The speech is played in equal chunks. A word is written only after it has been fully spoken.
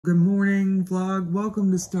Good morning, vlog.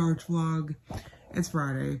 Welcome to Starch Vlog. It's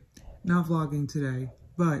Friday. Not vlogging today,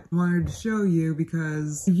 but wanted to show you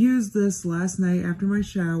because I used this last night after my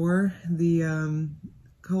shower, the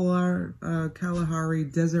Kalahari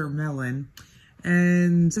Desert Melon.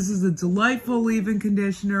 And this is a delightful leave-in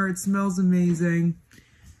conditioner. It smells amazing.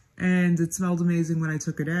 And it smelled amazing when I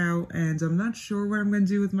took it out. And I'm not sure what I'm going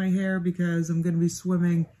to do with my hair because I'm going to be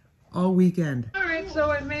swimming all weekend. All right, so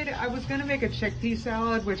I was gonna make a chickpea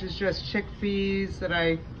salad, which is just chickpeas that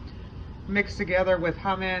I mixed together with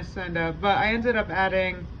hummus, and but I ended up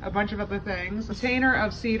adding a bunch of other things. A container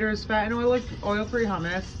of Cedar's fat and oil-free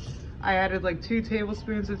hummus. I added like 2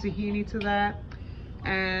 tablespoons of tahini to that,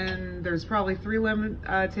 and there's probably 3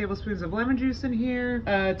 tablespoons of lemon juice in here,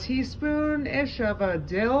 a teaspoon-ish of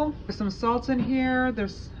dill, there's some salt in here,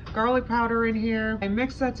 there's garlic powder in here. I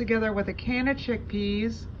mixed that together with a can of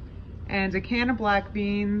chickpeas and a can of black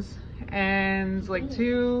beans and like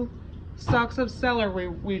 2 stalks of celery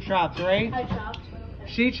we chopped, right? I chopped.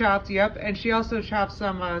 She chopped, yep. And she also chopped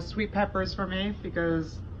some sweet peppers for me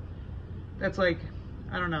because that's like,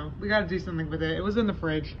 I don't know, we gotta do something with it. It was in the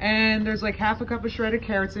fridge. And there's like half a cup of shredded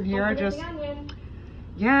carrots in here.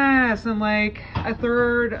 Yes, and like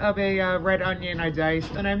 1/3 of a red onion I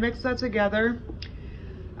diced. And I mixed that together.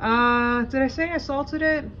 Did I say I salted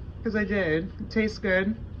it? Because I did. It tastes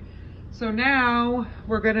good. So now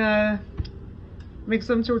we're gonna make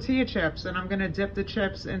some tortilla chips, and I'm gonna dip the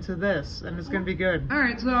chips into this, and it's gonna be good. All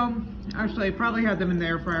right, so actually I probably had them in the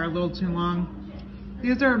air fryer a little too long.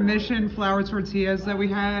 These are Mission flour tortillas that we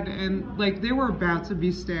had, and like they were about to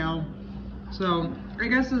be stale. So I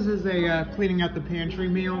guess this is a cleaning out the pantry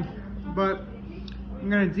meal, but I'm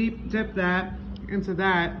gonna dip that into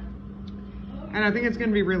that, and I think it's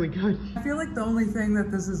gonna be really good. I feel like the only thing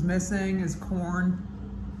that this is missing is corn.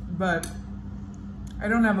 But I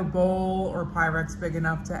don't have a bowl or Pyrex big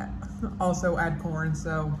enough to also add corn,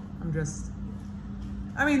 so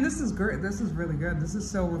I mean, this is great. This is really good. This is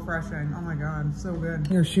so refreshing. Oh my God, so good.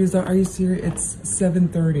 Your shoes are you serious? It's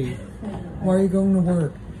 7:30. Why are you going to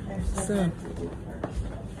work? So,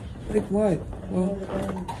 like what? Well,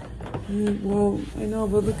 I know,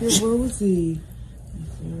 but look at Rosie.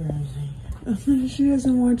 She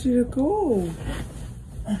doesn't want you to go.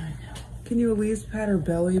 Can you at least pat her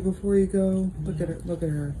belly before you go? Look at her, look at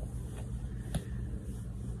her.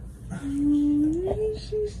 Oh,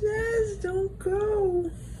 she says, don't go.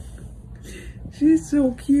 She's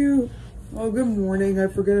so cute. Oh, good morning. I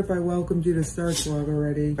forget if I welcomed you to Starch Vlog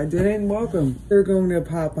already. I didn't welcome. We're going to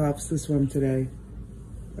Pop Pops to swim today.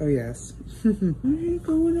 Oh, yes. Are you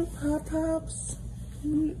going to Pop Pops?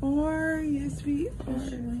 We are. Yes, we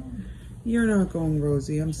are. You're not going,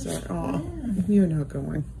 Rosie. I'm sorry. Aw, you're not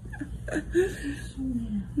going.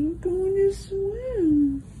 I'm going to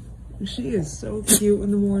swim. She is so cute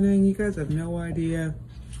in the morning. You guys have no idea.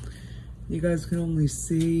 You guys can only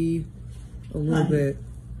see a little bit.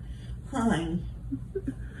 Hi.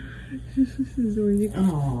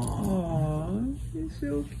 Aww, she's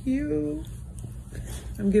so cute.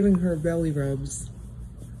 I'm giving her belly rubs.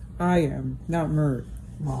 I am, not Mert.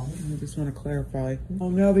 Well, I just want to clarify. Well,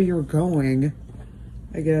 now that you're going,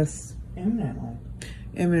 I guess. imminently.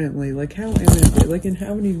 Imminently, like how imminently? Like in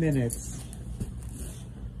how many minutes?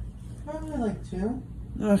 Probably like 2.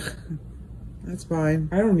 Ugh, that's fine.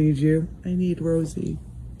 I don't need you. I need Rosie.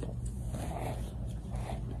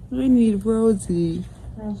 I need Rosie.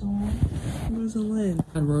 Rosalind.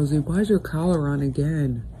 God, Rosie, why is your collar on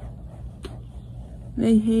again?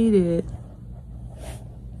 I hate it.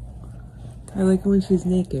 I like it when she's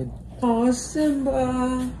naked. Oh,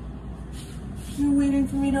 Simba. You're waiting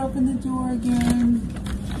for me to open the door again.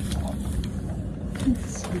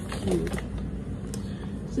 It's so cute.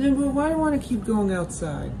 Simba, why do you want to keep going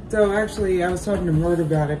outside? So actually, I was talking to Mert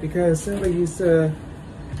about it because Simba used to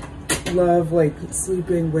love like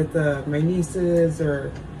sleeping with my nieces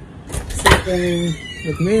or sleeping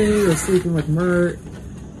with me or sleeping with Mert.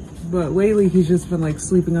 But lately, he's just been like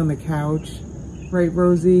sleeping on the couch. Right,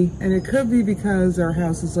 Rosie? And it could be because our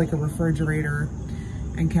house is like a refrigerator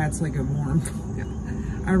and cats like it warm.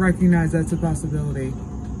 I recognize that's a possibility.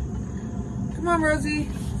 Come on, Rosie,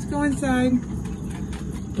 let's go inside.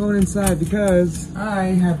 Going inside because I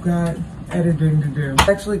have got editing to do.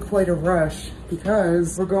 Actually quite a rush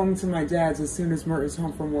because we're going to my dad's as soon as Mert is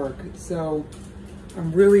home from work. So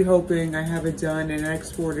I'm really hoping I have it done and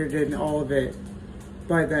exported and all of it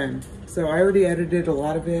by then. So I already edited a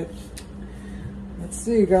lot of it. Let's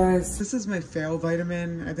see, guys. This is my fail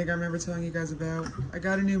vitamin. I think I remember telling you guys about. I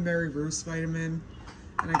got a new Mary Ruth vitamin,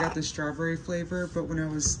 and I got the strawberry flavor. But when I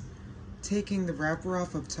was taking the wrapper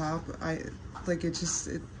off up top,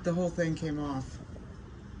 the whole thing came off.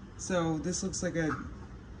 So this looks like a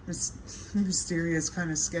mysterious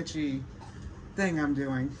kind of sketchy thing I'm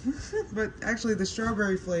doing. But actually the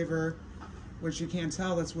strawberry flavor, which you can't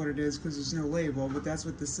tell that's what it is because there's no label, but that's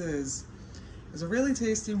what this is a really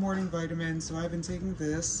tasty morning vitamin. So I've been taking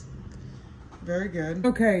this. Very good.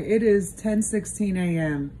 Okay, it is 10:16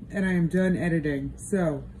 a.m. and I am done editing.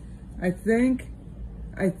 So I think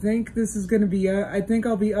this is gonna be, I think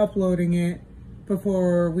I'll be uploading it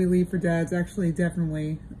before we leave for Dad's. Actually,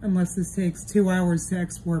 definitely, unless this takes 2 hours to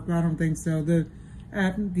export, but I don't think so. The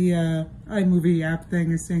app, the iMovie app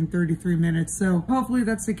thing is saying 33 minutes, so hopefully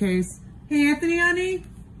that's the case. Hey, Anthony, honey?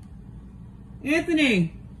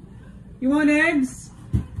 Anthony, you want eggs?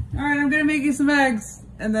 All right, I'm gonna make you some eggs,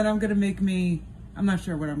 and then I'm gonna make me, I'm not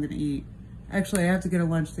sure what I'm gonna eat. Actually, I have to get a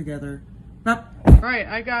lunch together. All right,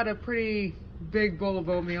 I got a pretty big bowl of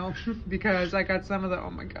oatmeal because I got some of the, oh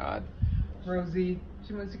my God, Rosie,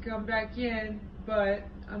 she wants to come back in, but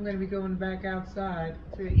I'm gonna be going back outside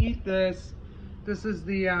to eat this. This is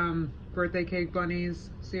the birthday cake bunnies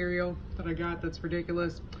cereal that I got. That's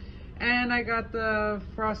ridiculous. And I got the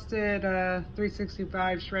frosted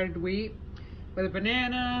 365 shredded wheat with a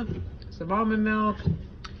banana, some almond milk.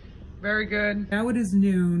 Very good. Now it is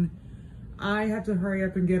noon. I have to hurry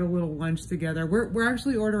up and get a little lunch together. We're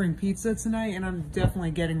actually ordering pizza tonight, and I'm definitely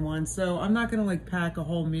getting one. So I'm not gonna like pack a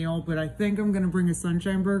whole meal, but I think I'm gonna bring a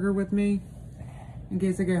sunshine burger with me in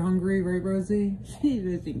case I get hungry, right, Rosie? She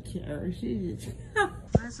doesn't care. She just...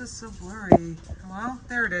 Why is this so blurry? Well,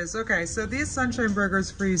 there it is. Okay, so these sunshine burgers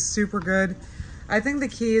freeze super good. I think the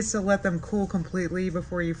key is to let them cool completely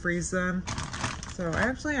before you freeze them. So I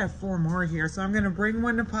actually have 4 more here. So I'm gonna bring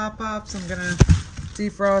one to pop-ups. I'm gonna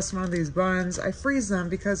defrost one of these buns. I freeze them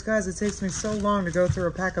because, guys, it takes me so long to go through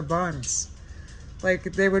a pack of buns. Like,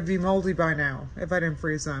 they would be moldy by now if I didn't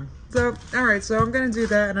freeze them. So, all right, so I'm gonna do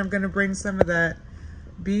that, and I'm gonna bring some of that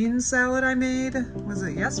bean salad I made. Was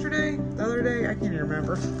it yesterday? The other day? I can't even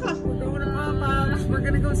remember. We're going to pop-ups. We're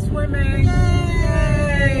gonna go swimming.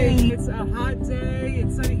 Yay! It's a hot day.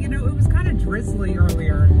 It's you know, it was kind of drizzly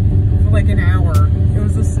earlier for like an hour. It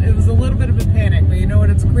was a little bit of a panic, but you know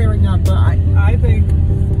what? It's clearing up. But I think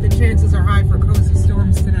the chances are high for cozy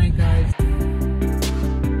storms tonight, guys.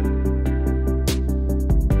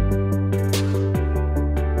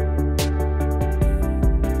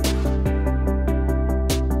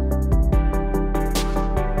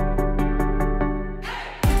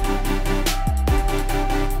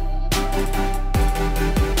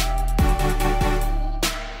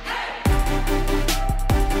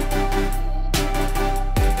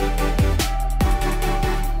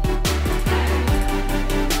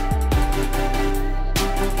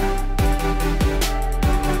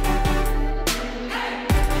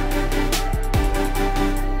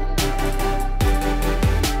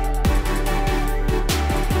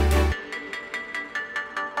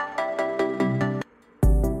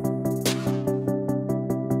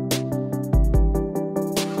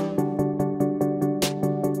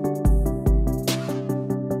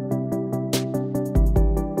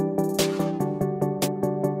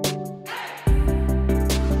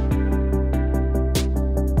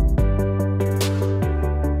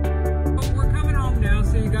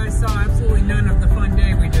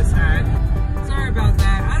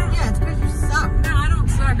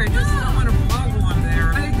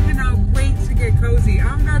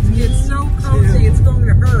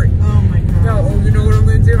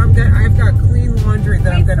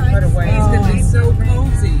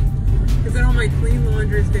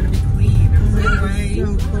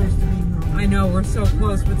 So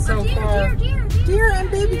close, but so far. Deer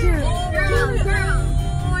and baby deer. Oh,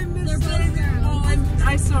 I missed it. Oh,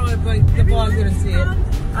 I saw it, but the vlog didn't see it.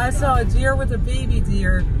 I saw a deer with a baby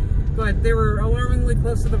deer, but they were alarmingly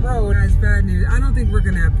close to the road. That's bad news. I don't think we're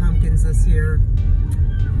gonna have pumpkins this year.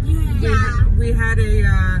 Yeah. We had a.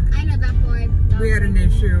 I know that boy. We had an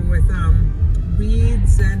issue with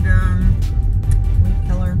weeds and weed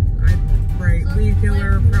killer. Right, weed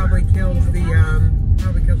killer probably killed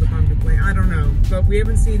the pumpkin plant. I don't know, but we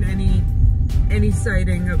haven't seen any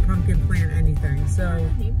sighting of pumpkin plant anything. So I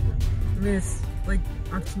mean, it's like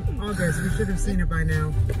August. We should have seen it by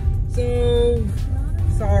now. So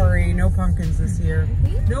sorry, no pumpkins this year.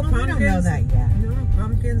 No pumpkins. We don't know that yet. No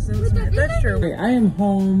pumpkins. No tomatoes. That's true. Okay, I am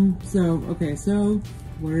home. So okay, so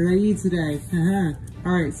what did I eat today?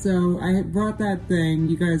 All right, so I brought that thing.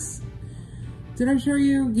 You guys. Did I show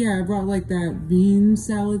you? Yeah, I brought like that bean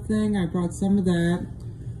salad thing. I brought some of that.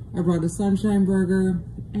 I brought a sunshine burger,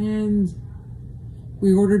 and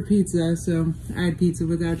We ordered pizza, so I had pizza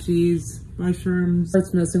without cheese, mushrooms.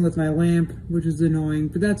 It's messing with my lamp, which is annoying,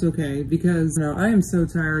 but that's okay because, you know, I am so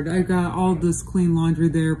tired. I got all this clean laundry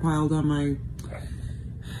there piled on my...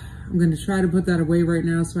 I'm gonna try to put that away right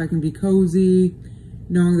now so I can be cozy,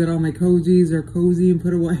 knowing that all my cozies are cozy and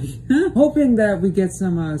put away. Hoping that we get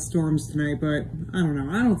some storms tonight, but I don't know.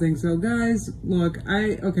 I don't think so. Guys, look,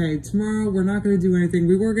 okay, tomorrow we're not gonna do anything.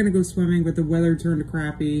 We were gonna go swimming, but the weather turned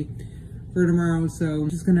crappy for tomorrow, so I'm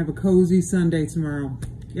just gonna have a cozy Sunday tomorrow.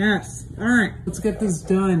 Yes. All right, let's get this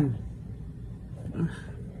done.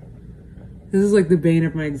 This is like the bane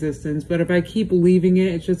of my existence, but if I keep leaving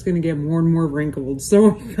it, it's just gonna get more and more wrinkled.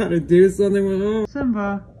 So I gotta do something with it.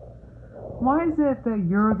 Simba, why is it that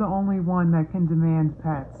you're the only one that can demand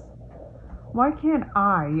pets? Why can't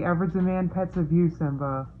I ever demand pets of you,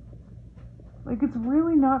 Simba? Like, it's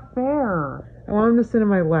really not fair. I want him to sit in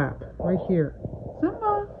my lap, right here.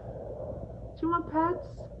 Simba, do you want pets?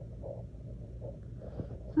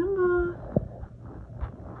 Simba.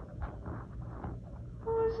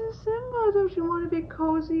 Oh, this is Simba. Don't you want to be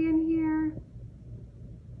cozy in here?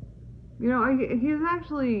 You know,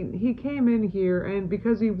 he came in here and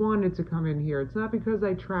because he wanted to come in here. It's not because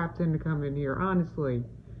I trapped him to come in here, honestly.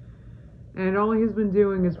 And all he's been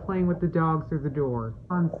doing is playing with the dog through the door.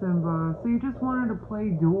 On Simba. So you just wanted to play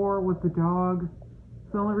door with the dog?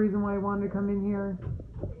 It's the only reason why he wanted to come in here?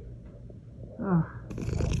 Ugh.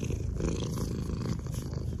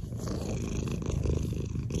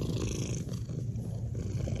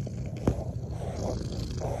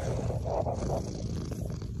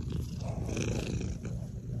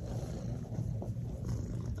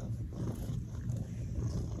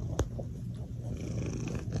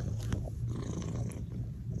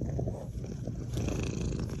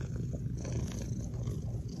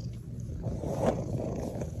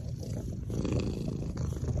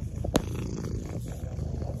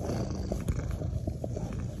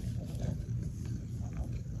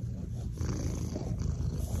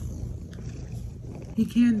 He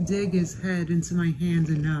can't dig his head into my hand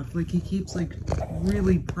enough. Like, he keeps, like,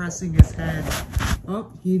 really pressing his head.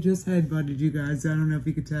 Oh, he just headbutted you guys. I don't know if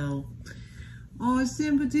you could tell. Oh,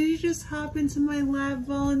 Simba, did you just hop into my lap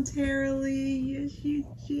voluntarily? Yes, you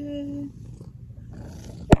did.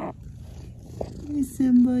 Hey,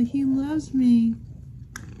 Simba, he loves me.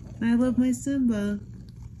 I love my Simba.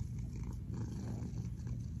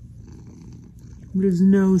 There's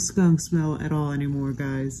no skunk smell at all anymore,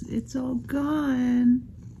 guys. It's all gone.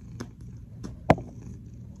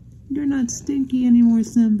 You're not stinky anymore,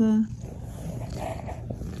 Simba.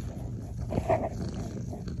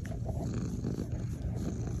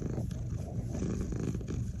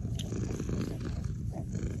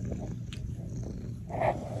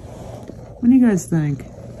 What do you guys think?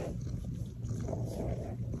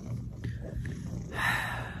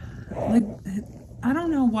 Like, I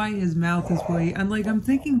don't know why his mouth is white. I'm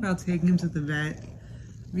thinking about taking him to the vet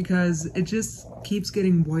because it just keeps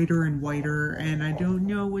getting whiter and whiter and I don't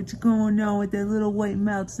know what's going on with that little white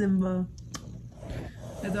mouth, Simba.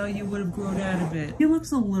 I thought you would have grown out of it. He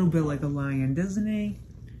looks a little bit like a lion, doesn't he?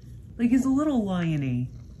 Like, he's a little lion-y.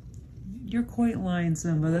 You're quite lion,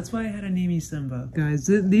 Simba. That's why I had to name you Simba. Guys,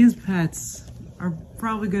 these pets are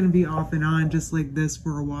probably going to be off and on just like this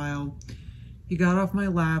for a while. He got off my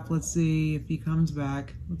lap. Let's see if he comes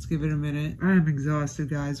back. Let's give it a minute. I am exhausted,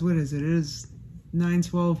 guys. What is it? It is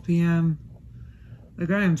 9:12 p.m.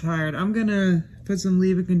 Like, I am tired. I'm gonna put some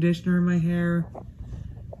leave-in conditioner in my hair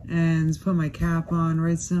and put my cap on,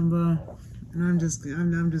 right, Simba? And I'm just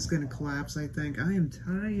gonna collapse, I think. I am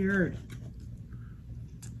tired.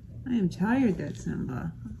 I am tired, that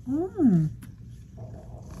Simba. Oh,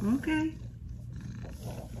 okay.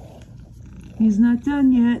 He's not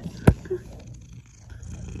done yet.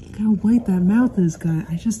 Look how white that mouth is, guys.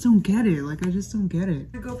 I just don't get it. Like, I just don't get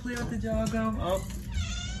it. Go play with the doggo. Oh.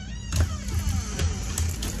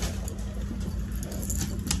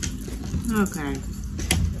 Okay.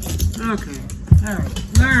 Okay.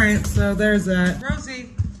 Alright, so there's that.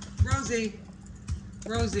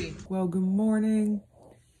 Rosie. Well, good morning.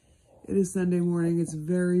 It is Sunday morning. It's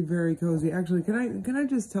very, very cozy. Actually, can I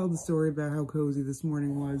just tell the story about how cozy this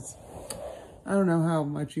morning was? I don't know how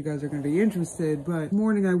much you guys are going to be interested, but this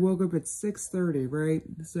morning I woke up at 6:30, right?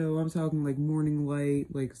 So I'm talking like morning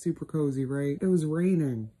light, like super cozy, right? It was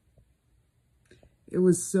raining. It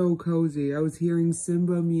was so cozy. I was hearing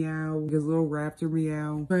Simba meow, his little raptor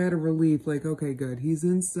meow. I had a relief, like, okay, good. He's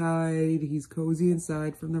inside. He's cozy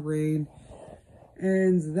inside from the rain.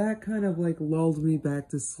 And that kind of like lulled me back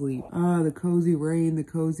to sleep. The cozy rain, the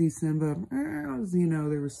cozy Simba. You know,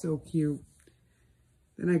 they were so cute.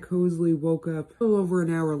 And I cozily woke up a little over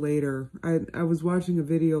an hour later. I was watching a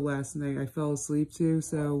video last night I fell asleep to,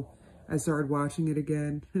 so I started watching it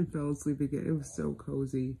again and fell asleep again. It was so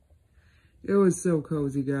cozy. It was so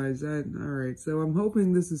cozy, guys. All right, so I'm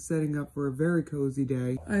hoping this is setting up for a very cozy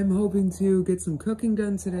day. I'm hoping to get some cooking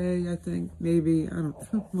done today, I think. Maybe, I don't,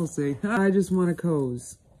 we'll see. I just want to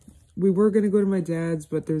cozy. We were going to go to my dad's,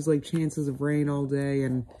 but there's like chances of rain all day,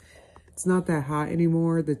 and it's not that hot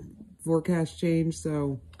anymore. The forecast changed,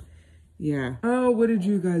 so yeah. Oh, what did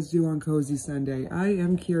you guys do on Cozy Sunday? I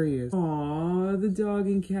am curious. Aw, the dog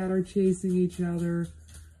and cat are chasing each other.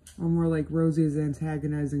 Or more like Rosie is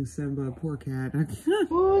antagonizing Simba. Poor cat.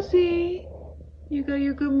 Rosie, you got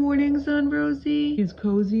your good mornings on, Rosie? He's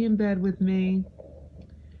cozy in bed with me.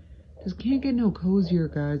 Just can't get no cozier,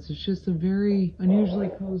 guys. It's just a very unusually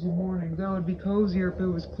cozy morning. Though it'd be cozier if it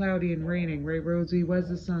was cloudy and raining, right, Rosie? Why's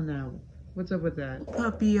the sun out? What's up with that?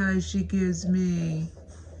 Puppy eyes she gives me.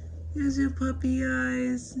 Here's your puppy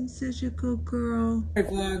eyes. I'm such a good girl. Hey,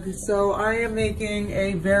 vlog. So I am making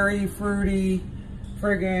a very fruity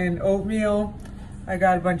friggin' oatmeal. I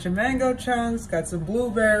got a bunch of mango chunks, got some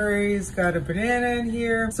blueberries, got a banana in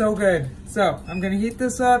here. So good. So I'm gonna heat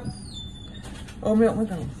this up. Oatmeal, look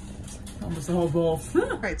at them. Almost a whole bowl.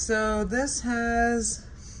 All right, so this has,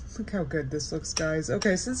 look how good this looks, guys.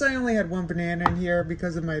 Okay, since I only had one banana in here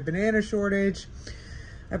because of my banana shortage,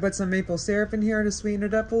 I put some maple syrup in here to sweeten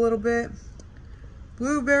it up a little bit.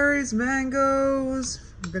 Blueberries, mangoes,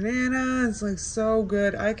 banana. It's like so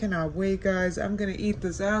good. I cannot wait, guys. I'm gonna eat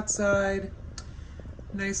this outside.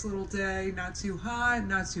 Nice little day, not too hot,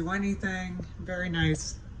 not too anything. Very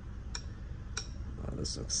nice. Oh,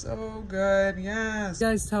 this looks so good. Yes. You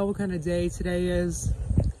guys tell what kind of day today is?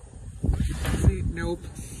 See, nope.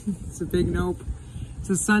 It's a big nope. It's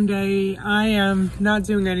a Sunday. I am not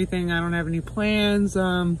doing anything. I don't have any plans.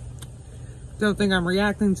 Don't think I'm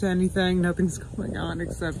reacting to anything. Nothing's going on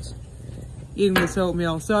except eating this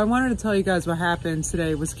oatmeal. So I wanted to tell you guys what happened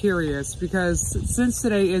today. Was curious because since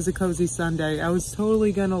today is a cozy Sunday, I was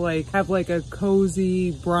totally gonna like have like a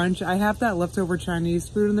cozy brunch. I have that leftover Chinese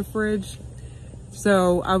food in the fridge.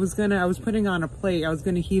 So I was putting on a plate. I was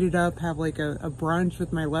gonna heat it up, have like a brunch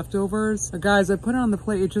with my leftovers. But guys, I put it on the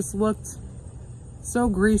plate. It just looked so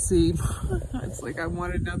greasy. It's like I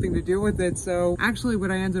wanted nothing to do with it. So actually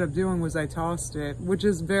what I ended up doing was I tossed it, which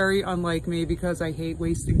is very unlike me because I hate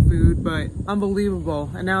wasting food, but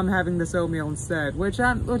unbelievable. And now I'm having this oatmeal instead, which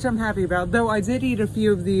I'm happy about. Though I did eat a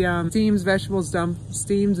few of the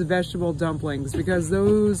steamed vegetable dumplings because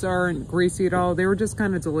those aren't greasy at all. They were just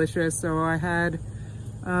kind of delicious. So I had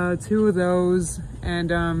 2 of those,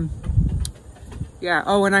 and yeah.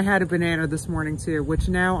 Oh, and I had a banana this morning too, which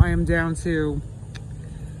now I am down to,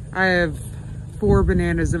 I have 4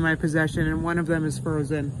 bananas in my possession and one of them is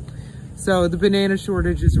frozen. So the banana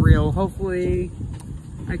shortage is real. Hopefully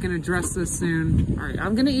I can address this soon. All right,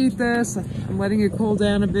 I'm gonna eat this. I'm letting it cool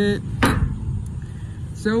down a bit.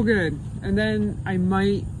 So good. And then I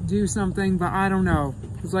might do something, but I don't know.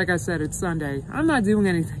 Because like I said, it's Sunday. I'm not doing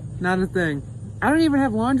anything, not a thing. I don't even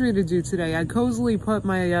have laundry to do today. I cozily put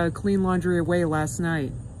my clean laundry away last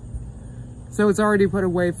night. So it's already put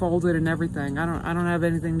away, folded and everything. I don't have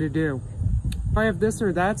anything to do. If I have this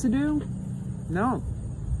or that to do, no.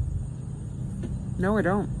 No, I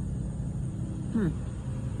don't.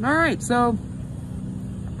 All right, so,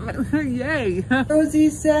 yay. Rosie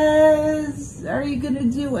says, are you gonna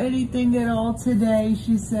do anything at all today?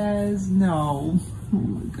 She says, no. Oh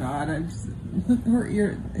my God, her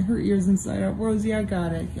ears inside out. Rosie, I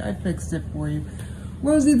got it. I fixed it for you.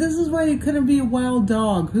 Rosie, this is why you couldn't be a wild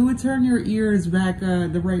dog. Who would turn your ears back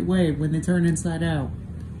the right way when they turn inside out,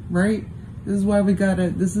 right? This is why we gotta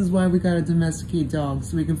domesticate dogs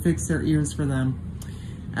so we can fix their ears for them.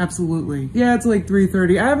 Absolutely. Yeah, it's like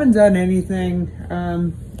 3:30. I haven't done anything.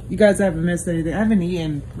 You guys haven't missed anything. I haven't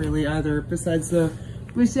eaten really either besides the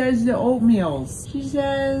oatmeals. She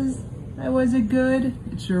says, was it good?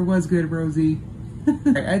 It sure was good, Rosie.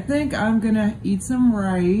 I think I'm gonna eat some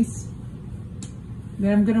rice.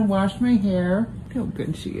 Then I'm gonna wash my hair. Look how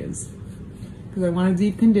good she is. Because I want to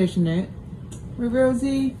deep condition it. Right,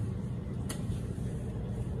 Rosie?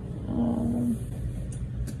 Oh.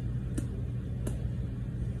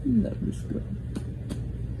 Love this girl.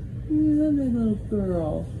 Love that little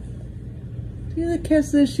girl. See the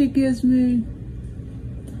kisses she gives me?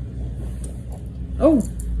 Oh,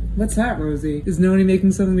 what's that, Rosie? Is Noni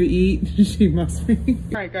making something to eat? She must be. All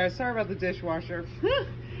right, guys, sorry about the dishwasher.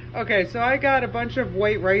 Okay, so I got a bunch of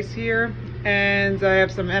white rice here, and I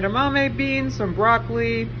have some edamame beans, some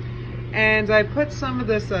broccoli, and I put some of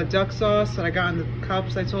this duck sauce that I got in the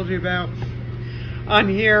cups I told you about on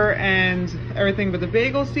here and everything but the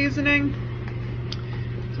bagel seasoning.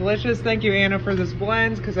 Delicious. Thank you, Anna, for this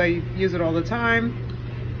blend because I use it all the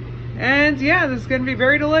time. And yeah, this is gonna be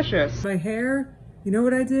very delicious. My hair, you know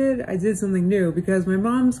what I did? I did something new because my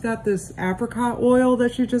mom's got this apricot oil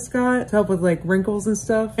that she just got to help with like wrinkles and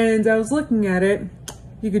stuff. And I was looking at it,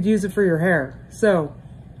 you could use it for your hair. So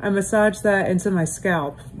I massaged that into my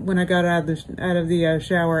scalp when I got out of the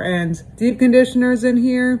shower, and deep conditioner's in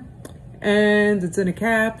here. And it's in a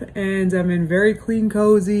cap, and I'm in very clean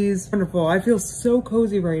cozies. Wonderful. I feel so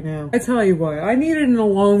cozy right now. I tell you what, I needed an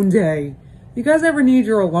alone day. You guys ever need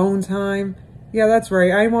your alone time? Yeah, that's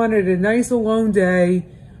right. I wanted a nice alone day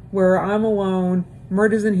where I'm alone.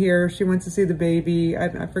 Mert isn't here. She went to see the baby.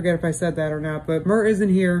 I forget if I said that or not, but Mert isn't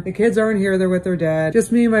here. The kids aren't here. They're with their dad.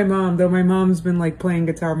 Just me and my mom, though my mom's been like playing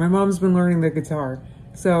guitar. My mom's been learning the guitar.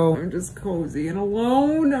 So I'm just cozy and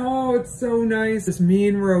alone. Oh, it's so nice. Just me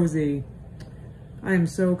and Rosie. I am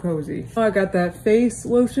so cozy. Oh, I got that face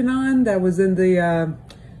lotion on that was in the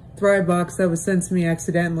Thrive box that was sent to me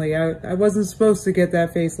accidentally. I wasn't supposed to get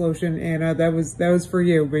that face lotion, Anna. That was for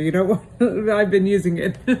you, but you know what? I've been using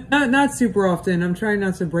it. not super often. I'm trying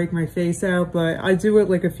not to break my face out, but I do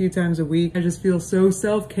it like a few times a week. I just feel so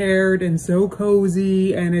self-cared and so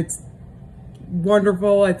cozy, and it's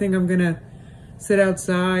wonderful. I think I'm gonna sit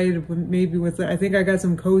outside, maybe with, I think I got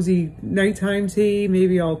some cozy nighttime tea.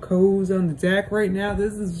 Maybe I'll cozy on the deck right now.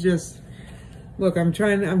 This is just, look, I'm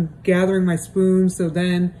gathering my spoons so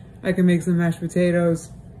then I can make some mashed potatoes.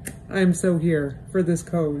 I'm so here for this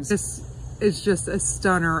cozy. This is just a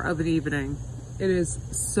stunner of an evening. It is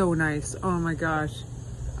so nice. Oh my gosh.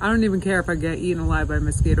 I don't even care if I get eaten alive by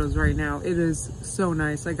mosquitoes right now. It is so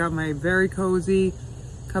nice. I got my very cozy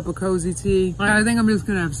cup of cozy tea. I think I'm just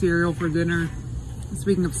gonna have cereal for dinner.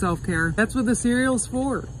 Speaking of self-care, that's what the cereal's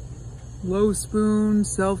for. Low spoon,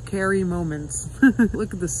 self-carey moments.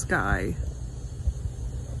 Look at the sky.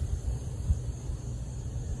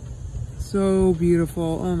 So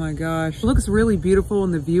beautiful, oh my gosh. It looks really beautiful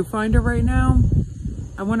in the viewfinder right now.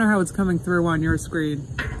 I wonder how it's coming through on your screen.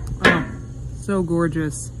 Oh, so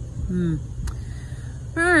gorgeous. All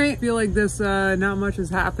right, I feel like this, not much has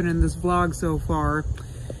happened in this vlog so far.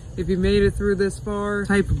 If you made it through this far,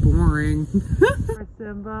 type boring.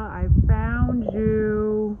 Simba, I found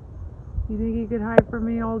you. You think you could hide from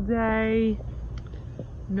me all day?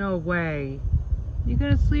 No way. You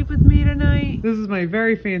gonna sleep with me tonight? This is my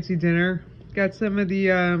very fancy dinner. Got some of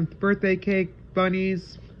the birthday cake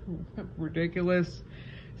bunnies. Ridiculous.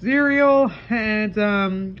 Cereal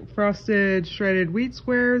and frosted shredded wheat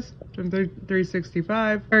squares from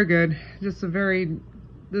 365. Very good. Just a very,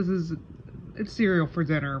 it's cereal for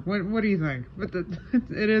dinner. What do you think? But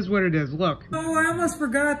it is what it is. Look. Oh, I almost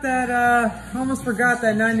forgot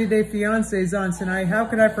that 90 Day Fiancé is on tonight. How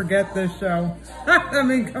could I forget this show? I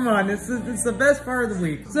mean, come on, it's the best part of the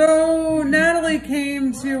week. So Natalie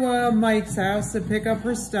came to Mike's house to pick up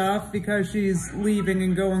her stuff because she's leaving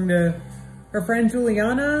and going to her friend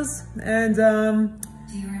Juliana's, and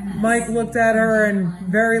Mike looked at her and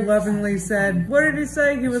very lovingly said, what did he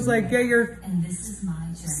say? He was like, get your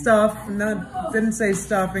stuff, didn't say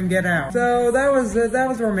stuff and get out. So that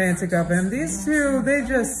was romantic of him. These two, they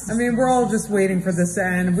just, I mean, we're all just waiting for this to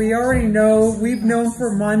end. We already know, we've known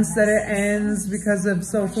for months that it ends because of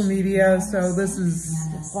social media, so this is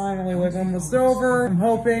finally like almost over. I'm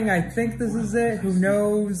hoping, I think this is it. Who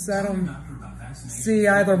knows? I don't see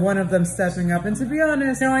either one of them stepping up. And to be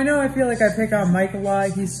honest, you know I feel like I pick on Mike a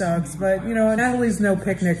lot. He sucks, but you know, Natalie's no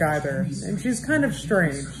picnic either. And she's kind of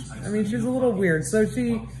strange. I mean, she's a little weird. So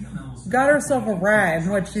she got herself a rat,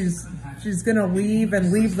 and what, she's gonna leave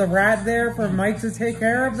the rat there for Mike to take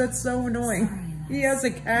care of? That's so annoying. He has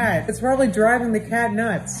a cat. It's probably driving the cat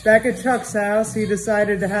nuts. Back at Chuck's house, he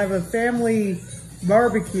decided to have a family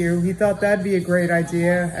barbecue. He thought that'd be a great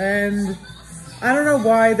idea, and I don't know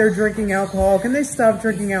why they're drinking alcohol. Can they stop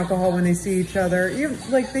drinking alcohol when they see each other?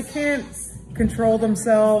 Like, they can't control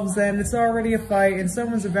themselves, and it's already a fight, and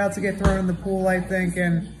someone's about to get thrown in the pool, I think,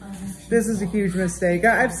 and this is a huge mistake.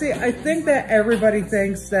 I think that everybody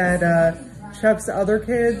thinks that Chuck's other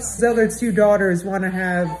kids, his other two daughters, want to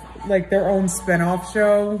have like their own spin-off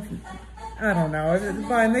show. I don't know. It's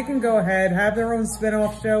fine. They can go ahead, have their own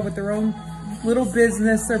spin-off show with their own little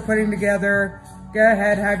business they're putting together. Go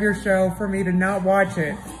ahead, have your show, for me to not watch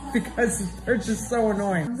it because they're just so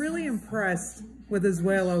annoying. I'm really impressed with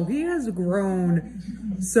Azuelo. He has grown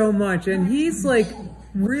so much, and he's like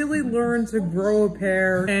really learned to grow a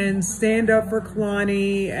pair and stand up for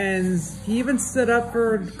Kalani, and he even stood up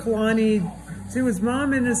for Kalani to his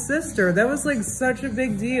mom and his sister. That was like such a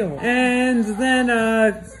big deal. And then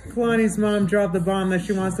Kalani's mom dropped the bomb that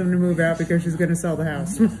she wants them to move out because she's gonna sell the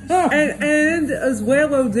house. and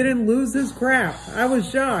Azuelo didn't lose his crap. I was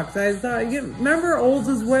shocked. I thought, remember old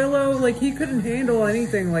Azuelo? Like, he couldn't handle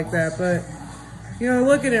anything like that, but you know,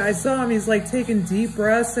 look at it. I saw him. He's like taking deep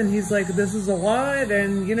breaths, and he's like, "This is a lot,"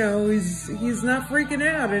 and you know, he's not freaking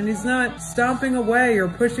out, and he's not stomping away or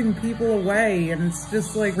pushing people away, and it's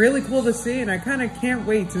just like really cool to see. And I kind of can't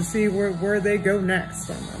wait to see where they go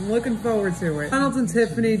next. I'm looking forward to it. Ronald and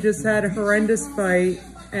Tiffany just had a horrendous fight.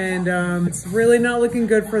 And it's really not looking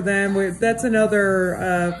good for them. That's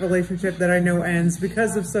another relationship that I know ends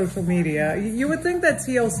because of social media. You would think that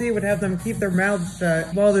TLC would have them keep their mouths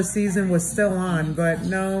shut while the season was still on, but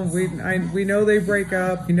no, we know they break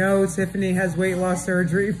up. You know, Tiffany has weight loss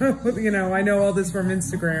surgery. You know, I know all this from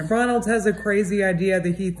Instagram. Ronald has a crazy idea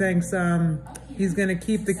that he thinks he's gonna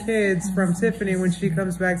keep the kids from Tiffany when she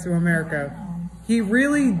comes back to America. He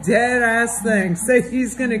really dead ass thinks that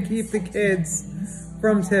he's gonna keep the kids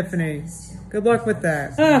from Tiffany. Good luck with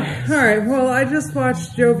that. All right, well, I just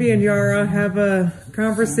watched Jovi and Yara have a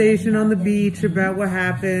conversation on the beach about what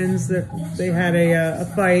happens. They had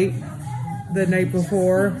a fight the night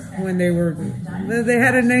before when they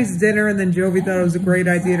had a nice dinner, and then Jovi thought it was a great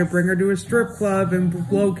idea to bring her to a strip club and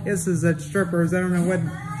blow kisses at strippers. I don't know what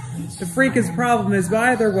the freak his problem is, but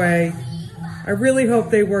either way, I really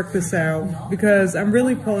hope they work this out because I'm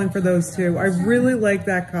really pulling for those two. I really like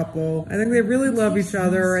that couple. I think they really love each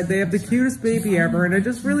other. They have the cutest baby ever, and I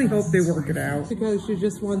just really hope they work it out. Because she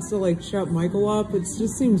just wants to like shut Michael up. It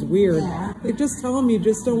just seems weird. Like, just tell him you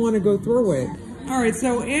just don't want to go through it. All right,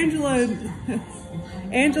 so Angela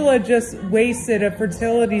just wasted a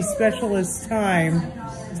fertility specialist's time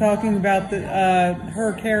talking about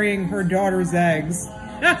her carrying her daughter's eggs.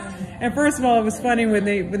 And first of all, it was funny when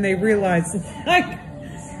they realized, like,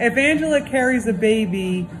 if Angela carries a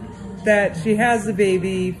baby, that she has a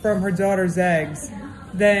baby from her daughter's eggs,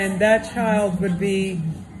 then that child would be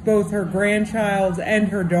both her grandchild and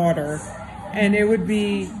her daughter. And it would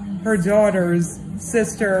be her daughter's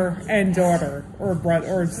sister and daughter, or brother,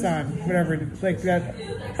 or son, whatever, like that.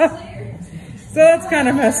 So that's kind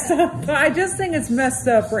of messed up. But I just think it's messed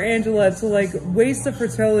up for Angela to like waste a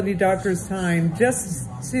fertility doctor's time just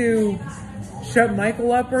to shut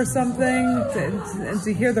Michael up or something, and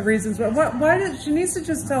to hear the reasons. But why did she needs to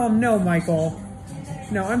just tell him, no, Michael,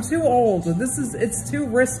 no, I'm too old. It's too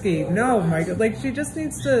risky. No, Michael, like she just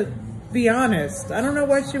needs to be honest. I don't know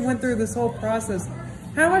why she went through this whole process.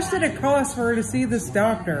 How much did it cost for her to see this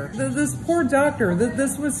doctor? This poor doctor.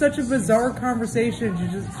 This was such a bizarre conversation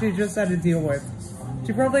she just had to deal with.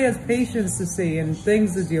 She probably has patients to see and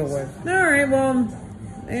things to deal with. All right, well,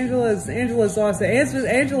 Angela's lost it.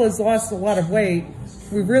 Angela's lost a lot of weight.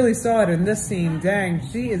 We really saw it in this scene. Dang,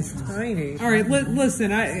 she is tiny. All right,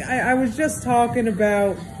 listen, I was just talking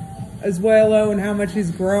about Azuelo and how much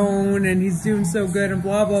he's grown and he's doing so good and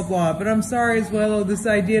blah, blah, blah. But I'm sorry, Azuelo, this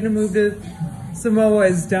idea to move to Samoa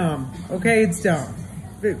is dumb. Okay, it's dumb.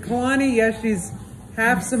 But Kalani, yes, she's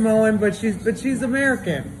half Samoan, but she's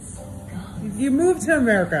American. You move to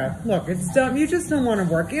America. Look, it's dumb. You just don't want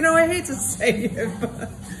to work. You know, I hate to say it,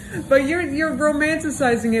 but you're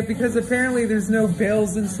romanticizing it because apparently there's no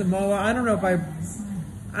bills in Samoa. I don't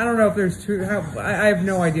know if there's true. I have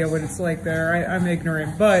no idea what it's like there. I'm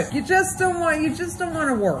ignorant, but you just don't want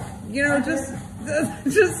to work. You know, just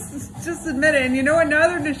admit it. And you know what?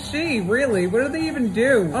 Neither does she, really. What do they even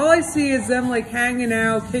do? All I see is them like hanging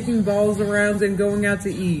out, kicking balls around, and going out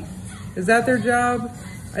to eat. Is that their job?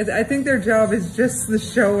 I think their job is just the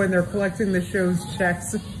show, and they're collecting the show's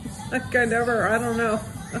checks. Like I don't know.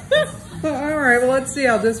 All right, well, let's see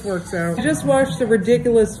how this works out. I just watched a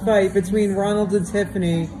ridiculous fight between Ronald and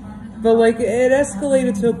Tiffany, but like it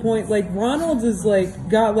escalated to a point like Ronald is like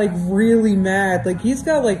got like really mad. Like he's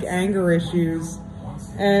got like anger issues.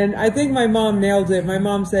 And I think my mom nailed it. My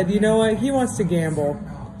mom said, you know what? He wants to gamble.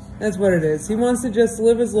 That's what it is. He wants to just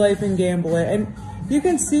live his life and gamble it. And you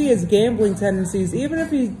can see his gambling tendencies. Even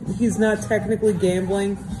if he's not technically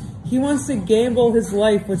gambling, he wants to gamble his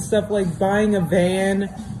life with stuff like buying a van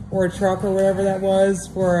or a truck or whatever that was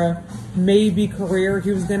for a maybe career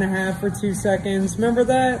he was gonna have for 2 seconds. Remember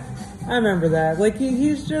that? I remember that. Like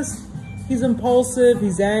he's impulsive,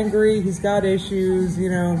 he's angry, he's got issues, you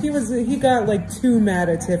know. He got like too mad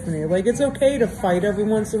at Tiffany. Like it's okay to fight every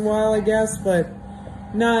once in a while, I guess, but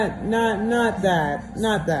not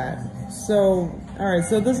that. So, all right,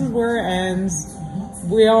 so this is where it ends.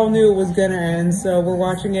 We all knew it was gonna end, so we're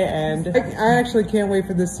watching it end. I actually can't wait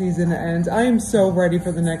for this season to end. I am so ready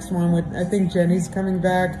for the next one. I think Jenny's coming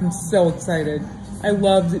back. I'm so excited. I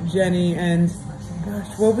loved Jenny and,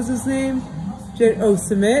 gosh, what was his name?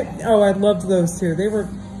 Submit? Oh, I loved those two.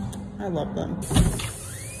 I loved them.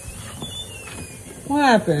 What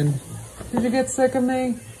happened? Did you get sick of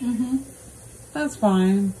me? Mm-hmm. That's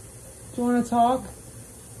fine. Do you want to talk?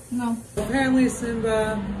 No. Apparently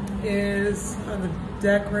Simba is on the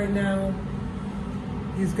deck right now.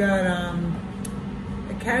 He's got a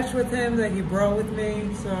catch with him that he brought with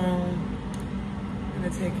me, so I'm gonna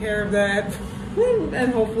take care of that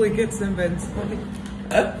and hopefully get Simba inside.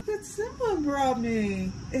 That Simba brought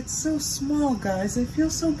me. It's so small, guys. I feel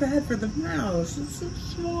so bad for the mouse. It's so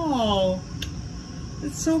small.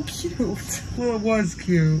 It's so cute. Well, it was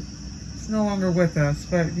cute. It's no longer with us,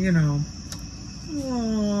 but you know.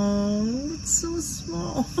 Oh, it's so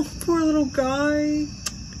small. Poor little guy.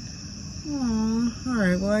 Oh, all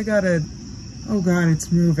right. Well, I gotta. Oh God,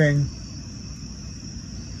 it's moving.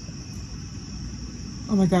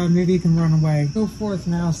 Oh my God, maybe he can run away. Go forth,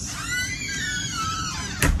 mouse.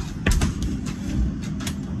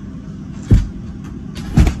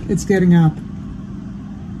 It's getting up.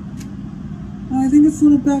 Oh, I think its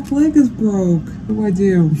little back leg is broke. What do I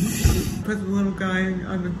do? Put the little guy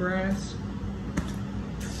on the grass.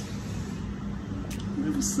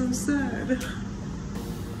 It was so sad.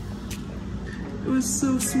 It was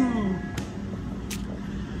so small.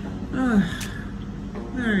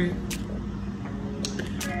 Alright.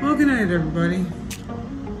 Well, good night, everybody.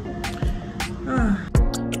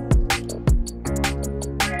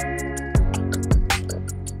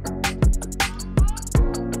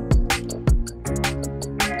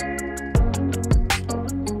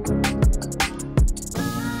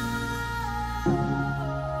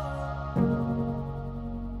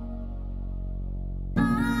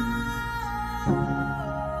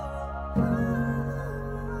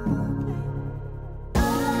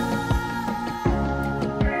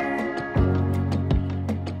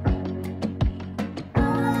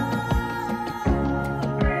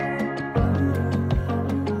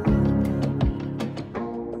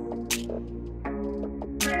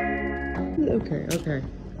 Okay.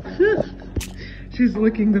 She's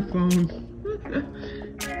licking the phone.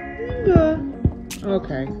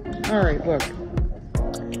 Okay. Alright, look.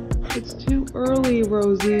 It's too early,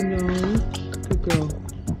 Rosie. No. Good girl.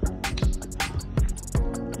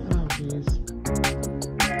 Oh, jeez.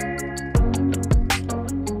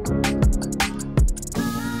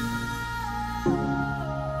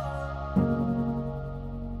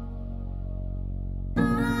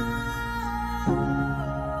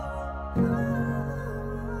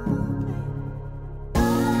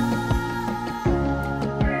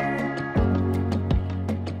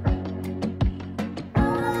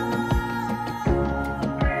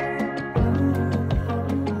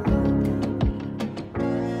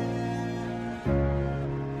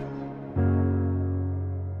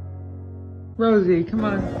 Rosie, come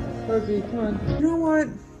on. Rosie, come on. You know what?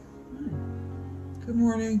 Good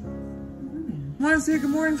morning. Want to say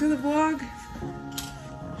good morning to the vlog?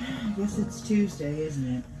 I guess it's Tuesday,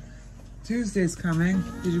 isn't it? Tuesday's coming.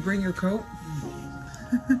 Did you bring your coat?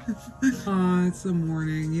 Aw, it's the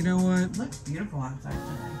morning. You know what? It looks beautiful outside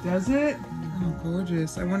today. Does it? Oh,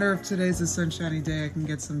 gorgeous. I wonder if today's a sunshiny day I can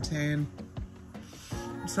get some tan.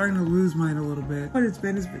 I'm starting to lose mine a little bit. What it's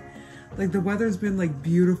been like the weather's been like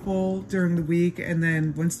beautiful during the week, and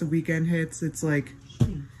then once the weekend hits, it's like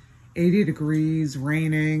 80 degrees,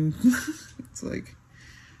 raining. It's like,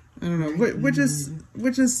 I don't know, which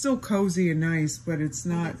is still cozy and nice, but it's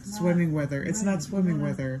not swimming weather. It's not swimming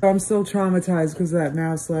weather. I'm still traumatized because of that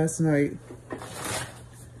mouse last night.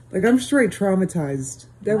 Like, I'm straight traumatized.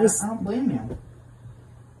 I don't blame you.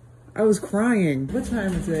 I was crying. What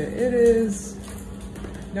time is it? It is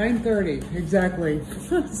 9:30, exactly.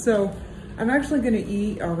 So I'm actually gonna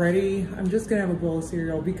eat already. I'm just gonna have a bowl of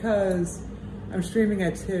cereal because I'm streaming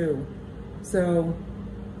at 2. So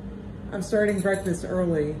I'm starting breakfast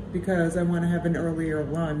early because I wanna have an earlier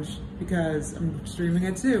lunch because I'm streaming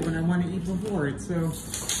at 2 and I wanna eat before it, so.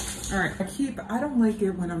 All right, I don't like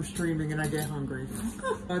it when I'm streaming and I get hungry.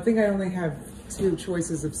 I think I only have 2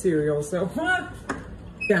 choices of cereal, so.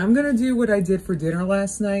 Yeah, I'm gonna do what I did for dinner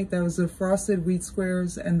last night. That was the frosted wheat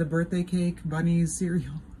squares and the birthday cake bunnies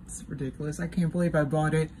cereal. It's ridiculous. I can't believe I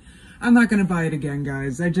bought it. I'm not gonna buy it again,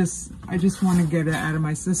 guys. I just want to get it out of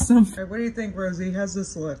my system. All right, what do you think, Rosie? How's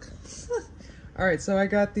this look? All right, so I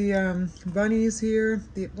got the bunnies here.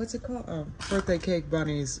 What's it called? Oh, birthday cake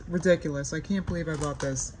bunnies. Ridiculous. I can't believe I bought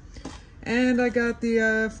this. And I got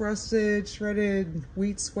the frosted shredded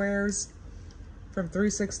wheat squares from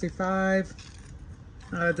 365.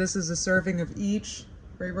 This is a serving of each,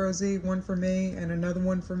 right, Rosie? 1 for me and another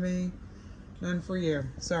 1 for me. None for you.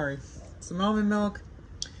 Sorry. some almond milk.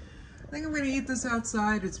 I think I'm gonna eat this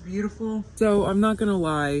outside. It's beautiful. So I'm not gonna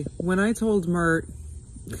lie. When I told Mert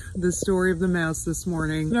the story of the mouse this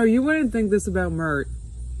morning, no, you wouldn't think this about Mert,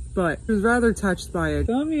 but I was rather touched by it.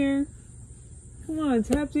 Come here. Come on,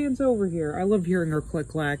 tap dance over here. I love hearing her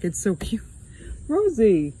click-clack. It's so cute.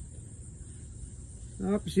 Rosie.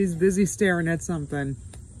 Oh, she's busy staring at something.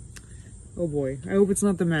 Oh boy, I hope it's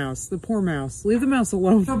not the mouse. The poor mouse. Leave the mouse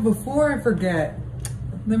alone. So before I forget,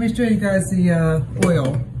 let me show you guys the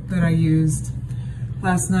oil that I used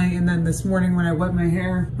last night and then this morning when I wet my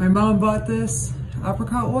hair. My mom bought this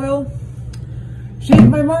apricot oil.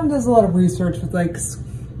 My mom does a lot of research with like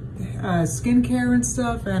skincare and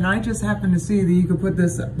stuff, and I just happened to see that you could put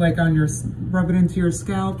this like on your, rub it into your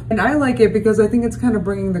scalp. And I like it because I think it's kind of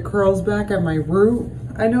bringing the curls back at my root.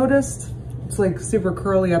 I noticed it's like super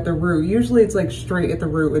curly at the root. Usually it's like straight at the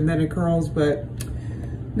root and then it curls, but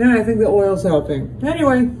no, I think the oil's helping.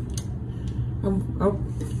 Anyway,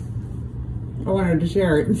 I wanted to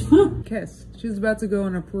share it. Kiss. She's about to go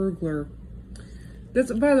on a perugula.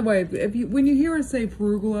 That's, by the way, when you hear her say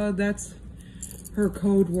perugula, that's her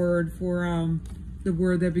code word for the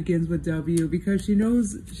word that begins with W, because she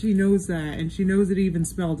knows that, and she knows it even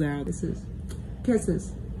spelled out. Kisses,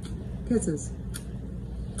 kisses, kisses,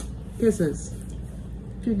 kisses.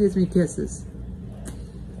 She gives me kisses.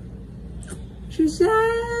 She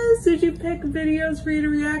says, did you pick videos for you to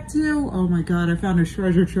react to? Oh my God, I found a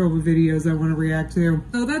treasure trove of videos I want to react to.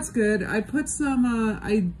 So that's good. I put some,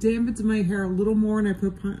 I dampened my hair a little more, and I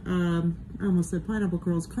put, I almost said pineapple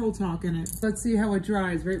curls, curl talk in it. Let's see how it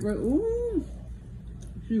dries, right? Ooh,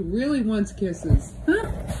 she really wants kisses. Huh?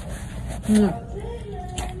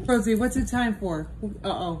 Rosie, what's it time for?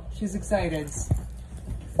 Uh-oh, she's excited.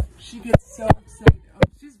 She gets so excited. Oh,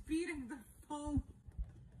 she's beating the phone.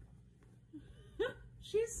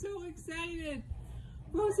 She's so excited.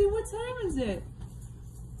 Rosie, what time is it?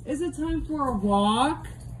 Is it time for a walk?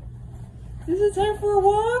 Is it time for a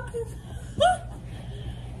walk?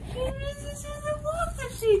 She misses a walk, the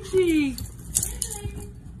Chi-Chi.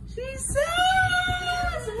 She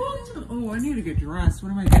says, oh, I need to get dressed.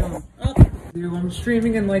 What am I doing? Oh, I'm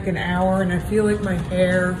streaming in like an hour, and I feel like my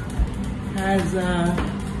hair has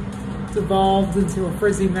devolved into a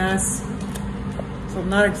frizzy mess. So I'm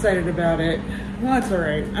not excited about it. Well, that's all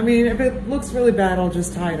right. I mean, if it looks really bad, I'll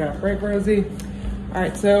just tie it up. Right, Rosie? All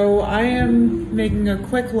right, so I am making a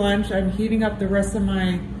quick lunch. I'm heating up the rest of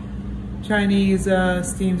my Chinese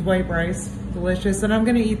steamed white rice. Delicious. And I'm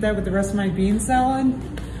gonna eat that with the rest of my bean salad.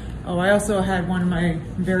 Oh, I also had one of my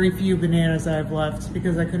very few bananas I have left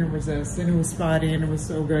because I couldn't resist, and it was spotty and it was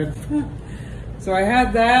so good. So I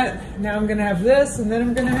had that. Now I'm gonna have this, and then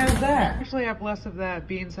I'm gonna have that. Actually, I have less of that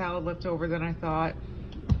bean salad left over than I thought,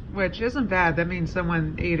 which isn't bad. That means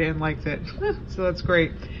someone ate it and liked it. So that's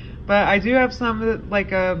great. But I do have some,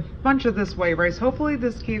 like a bunch of this white rice. Hopefully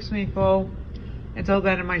this keeps me full until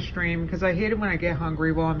then in my stream, because I hate it when I get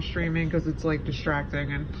hungry while I'm streaming because it's like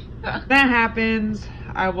distracting. And that happens,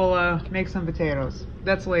 I will make some potatoes.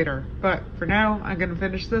 That's later. But for now, I'm gonna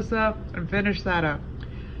finish this up and finish that up.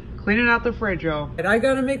 Cleaning out the fridge, y'all. And I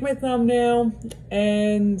gotta make my thumbnail,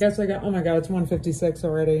 and guess I got, oh my God, it's 1:56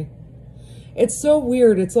 already. It's so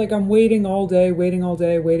weird. It's like I'm waiting all day, waiting all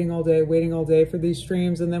day, waiting all day, waiting all day for these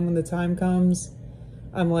streams, and then when the time comes,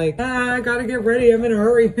 I'm like, I gotta get ready, I'm in a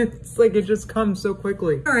hurry. It's like it just comes so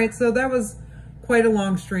quickly. All right, so that was quite a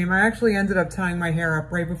long stream. I actually ended up tying my hair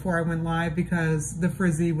up right before I went live because the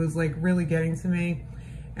frizzy was like really getting to me.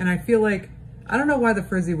 And I feel like, I don't know why the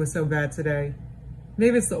frizzy was so bad today.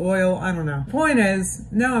 Maybe it's the oil, I don't know. Point is,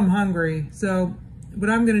 now I'm hungry, so what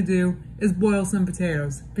I'm gonna do is boil some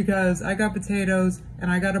potatoes because I got potatoes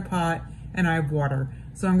and I got a pot and I have water.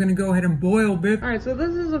 So I'm gonna go ahead and boil bit. All right, so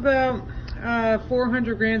this is about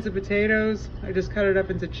 400 grams of potatoes. I just cut it up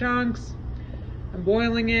into chunks. I'm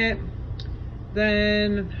boiling it.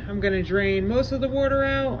 Then I'm gonna drain most of the water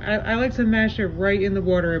out. I like to mash it right in the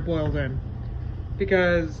water it boiled in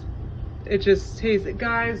because it just tastes,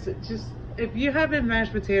 guys, if you haven't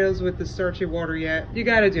mashed potatoes with the starchy water yet, you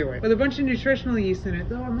gotta do it. With a bunch of nutritional yeast in it.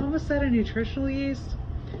 Though I'm almost out of nutritional yeast.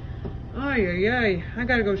 Ay, ay, ay. I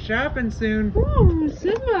gotta go shopping soon. Oh,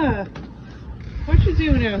 Simba. What you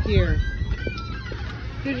doing out here?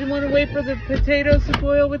 Did you want to wait for the potatoes to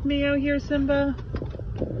boil with me out here, Simba?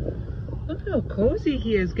 Look how cozy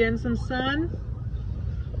he is, getting some sun.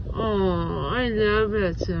 Oh, I love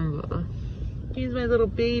it, Simba. He's my little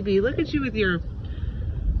baby. Look at you with your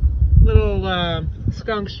little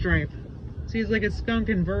skunk stripe. So he's like a skunk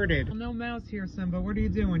inverted. Well, no mouse here, Simba. What are you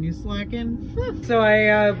doing? You slacking? So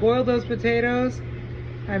I boiled those potatoes.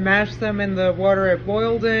 I mashed them in the water it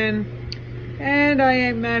boiled in. And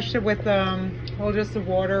I mashed it with well, just the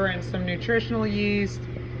water and some nutritional yeast,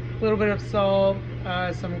 a little bit of salt,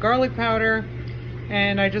 some garlic powder,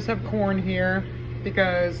 and I just have corn here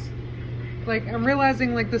because like I'm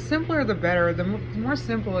realizing like the simpler the better. The more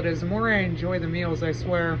simple it is, the more I enjoy the meals, I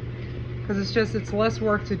swear, because it's less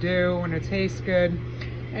work to do and it tastes good.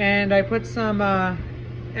 And I put some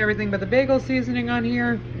everything but the bagel seasoning on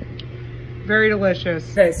here. Very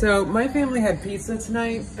delicious. Okay, so my family had pizza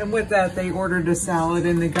tonight, and with that they ordered a salad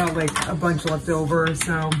and they got like a bunch left over.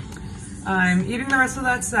 So I'm eating the rest of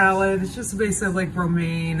that salad. It's just a base of like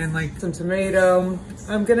romaine and like some tomato.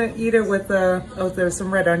 I'm gonna eat it with oh, there's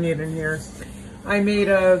some red onion in here. I made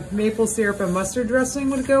a maple syrup and mustard dressing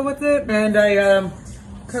would go with it, and I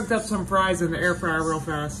cooked up some fries in the air fryer real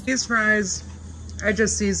fast. These fries, I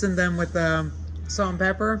just seasoned them with salt and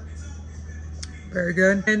pepper. Very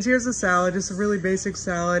good. And here's the salad, just a really basic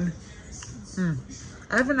salad.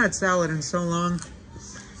 I haven't had salad in so long.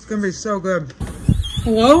 It's gonna be so good.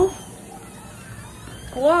 Hello?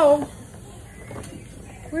 Hello?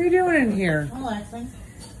 What are you doing in here? Relaxing.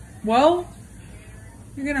 Well,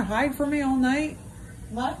 you're gonna hide from me all night?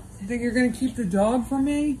 What? You think you're gonna keep the dog from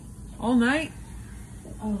me all night?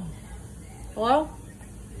 Oh. Hello?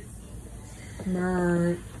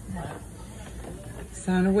 Mert. It's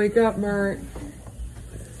time to wake up, Mert.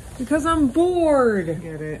 Because I'm bored.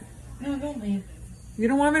 Get it? No, don't leave. You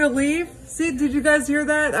don't want me to leave? See, did you guys hear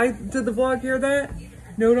that? Did the vlog hear that?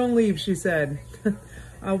 No, don't leave, she said.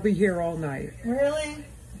 I'll be here all night. Really?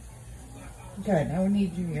 Good. I would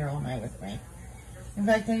need you here all night with me. In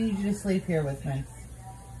fact, I need you to sleep here with me.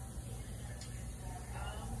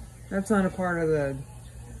 That's not a part of the...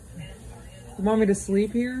 You want me to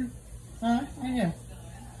sleep here? Huh? I do.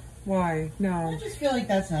 Why? No. I just feel like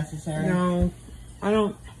that's necessary. No. I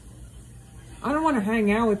don't want to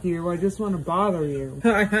hang out with you. I just want to bother you.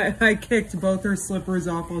 I kicked both her slippers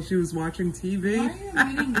off while she was watching TV. Why are you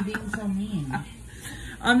admitting to being so mean?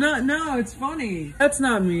 I'm not. No, it's funny. That's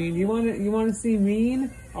not mean. You want to see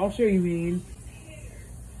mean? I'll show you mean.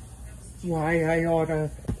 Why I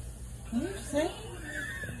oughta. What did you say?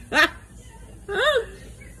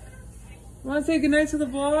 Want to say goodnight to the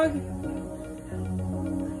vlog?